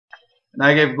And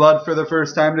I gave blood for the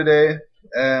first time today,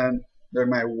 and they're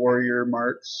my warrior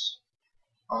marks.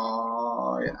 Yeah,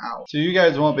 ow. So you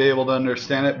guys won't be able to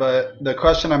understand it, but the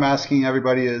question I'm asking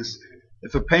everybody is,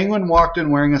 if a penguin walked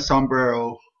in wearing a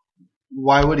sombrero,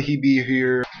 why would he be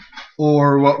here,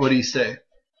 or what would he say?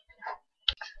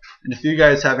 And if you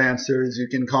guys have answers, you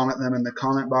can comment them in the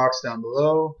comment box down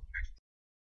below.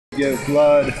 Give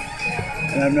blood,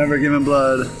 and I've never given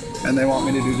blood, and they want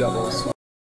me to do doubles.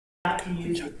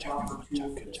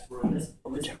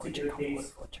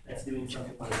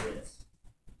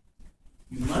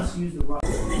 You must use the rock.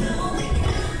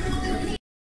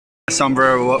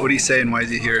 Sombrero, what would he say and why is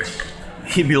he here?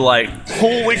 He'd be like,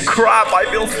 holy crap, I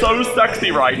feel so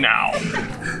sexy right now.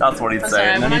 That's what he'd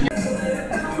say.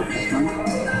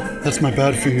 That's my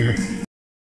bad fear.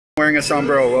 Wearing a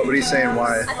sombrero, what would he say and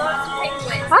why?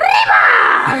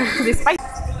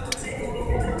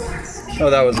 Oh,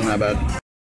 that wasn't that bad.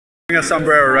 Wearing a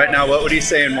sombrero right now, what would he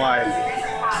say and why?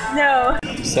 No.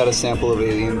 Just had a sample of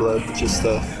alien blood, just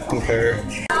to compare.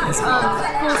 Cool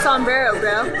sombrero,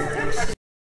 bro.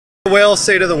 The whale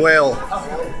say to the whale.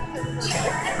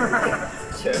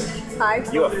 Hi.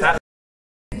 You a fat.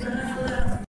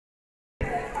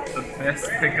 The best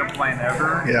pickup line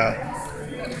ever? Yeah.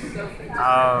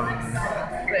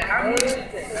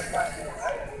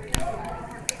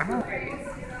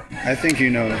 I think you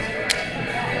know.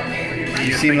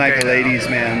 You seem like a ladies'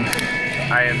 man.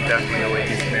 I am definitely a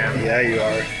ladies' man. Yeah, you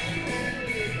are.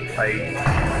 Like,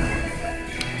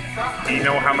 do you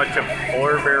know how much a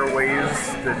polar bear weighs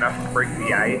enough to break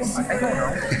the ice? I don't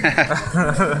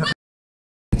know.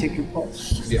 Take your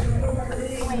pulse. Yeah.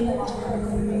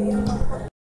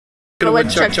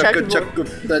 Chuck.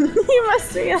 You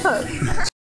messed me up.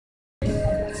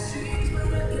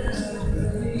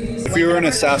 If you were an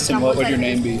assassin, what would your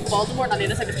name be? Voldemort on the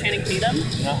other side of Channing Tatum.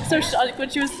 Yeah. So when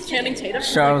she was Channing Tatum,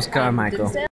 Charles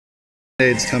Carmichael.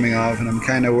 It's coming off, and I'm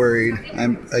kind of worried.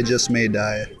 I just may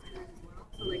die.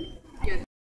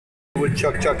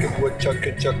 Woodchuck,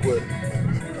 woodchuck, wood.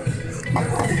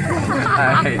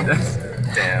 I hate this.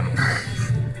 Damn.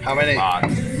 How many?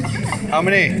 How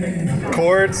many?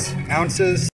 Chords?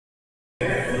 Ounces?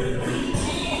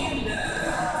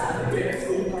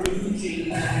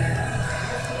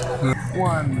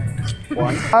 One.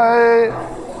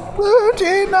 Blue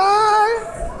Jean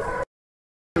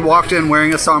walked in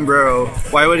wearing a sombrero.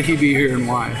 Why would he be here and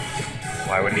why?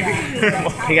 Why would he be here?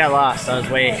 He got lost on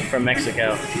his way from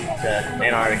Mexico to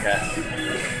Antarctica.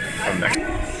 From Mexico.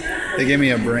 They gave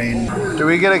me a brain. Do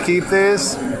we get to keep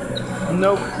these?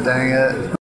 Nope. Dang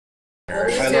it.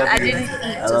 I didn't eat.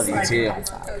 I love you too. I'm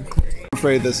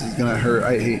afraid this is gonna hurt.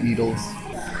 I hate needles.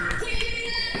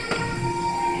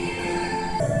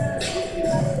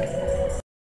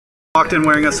 Walked in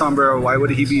wearing a sombrero. Why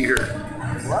would he be here?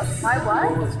 What? Why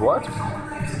what? What?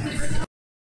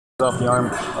 Off the arm.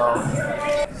 Oh.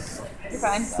 You're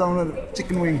fine. Someone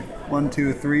chicken wing. 1,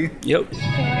 2, 3. Yep.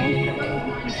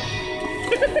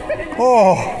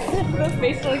 Oh. Those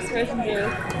facial expressions are.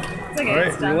 It's okay. Alright,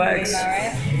 It's done relax. now,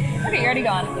 right? Okay, you're already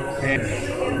gone.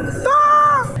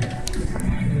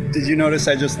 Did you notice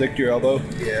I just licked your elbow?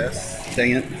 Yes.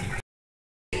 Dang it.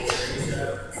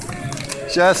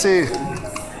 Jesse,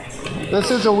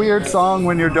 this is a weird song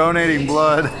when you're donating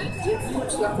blood.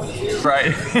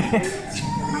 Right.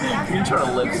 You can try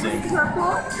to lip sync. You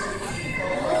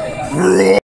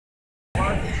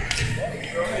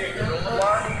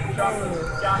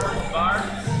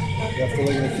have to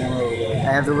look at the camera over there. I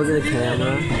have to look at the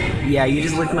camera. Yeah, you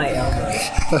just licked my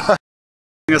elbow.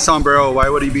 A sombrero, why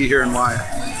would he be here and why?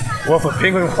 Well, if a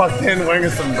penguin walked in wearing a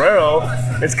sombrero,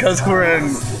 it's because we're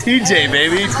in TJ,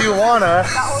 baby, Tijuana,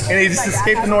 and he just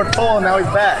escaped the North Pole and now he's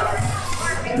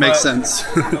back. Makes sense.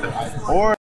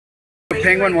 Or if a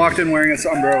penguin walked in wearing a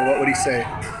sombrero, what would he say?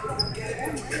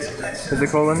 Is it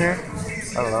cold in here?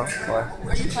 I don't know. Why?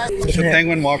 If a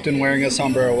penguin walked in wearing a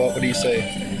sombrero, what would he say?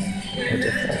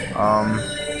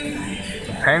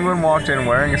 The penguin walked in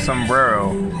wearing a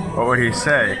sombrero. What would he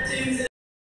say?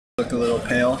 Look a little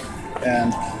pale,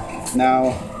 and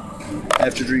now I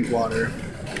have to drink water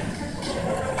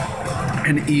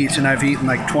and eat, and I've eaten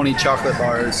like 20 chocolate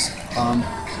bars. I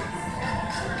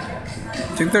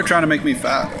think they're trying to make me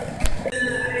fat.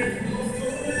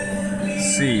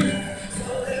 C.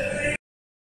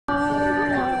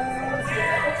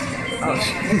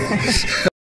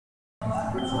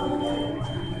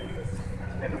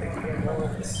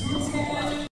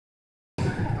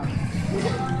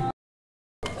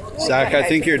 Zach, I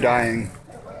think you're dying.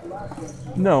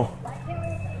 No.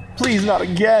 Please, not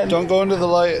again. Don't go into the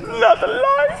light. Not the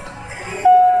light.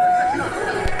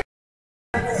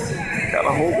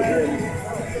 Gotta hold it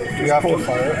in.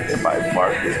 If I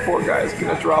fart, this poor guy's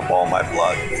gonna drop all my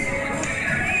blood.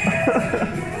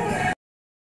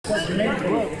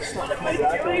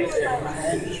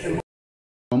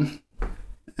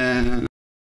 And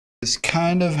is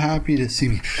kind of happy to see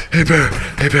me. Hey bear,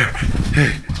 hey bear,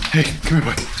 hey, come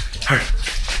here, boy. Hard.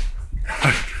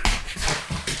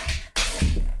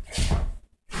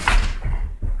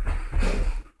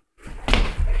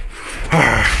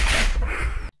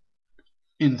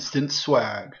 Instant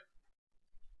swag.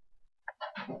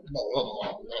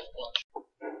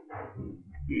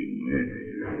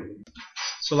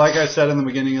 So like I said in the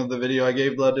beginning of the video, I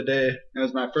gave blood today. It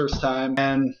was my first time,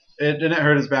 and it didn't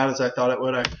hurt as bad as I thought it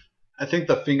would. I think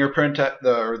the fingerprint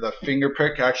or the finger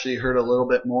prick actually hurt a little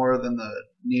bit more than the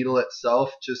needle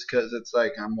itself, just because it's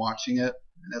like I'm watching it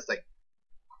and it's like.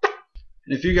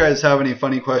 And if you guys have any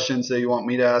funny questions that you want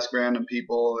me to ask random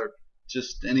people or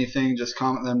just anything, just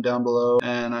comment them down below.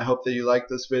 And I hope that you like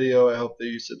this video. I hope that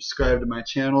you subscribe to my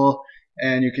channel,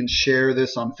 and you can share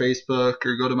this on Facebook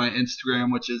or go to my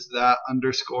Instagram, which is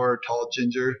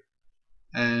 _tallginger,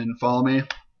 and follow me.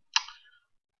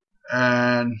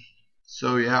 And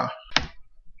so yeah,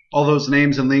 all those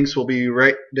names and links will be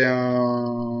right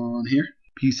down here.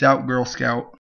 Peace out, Girl Scout.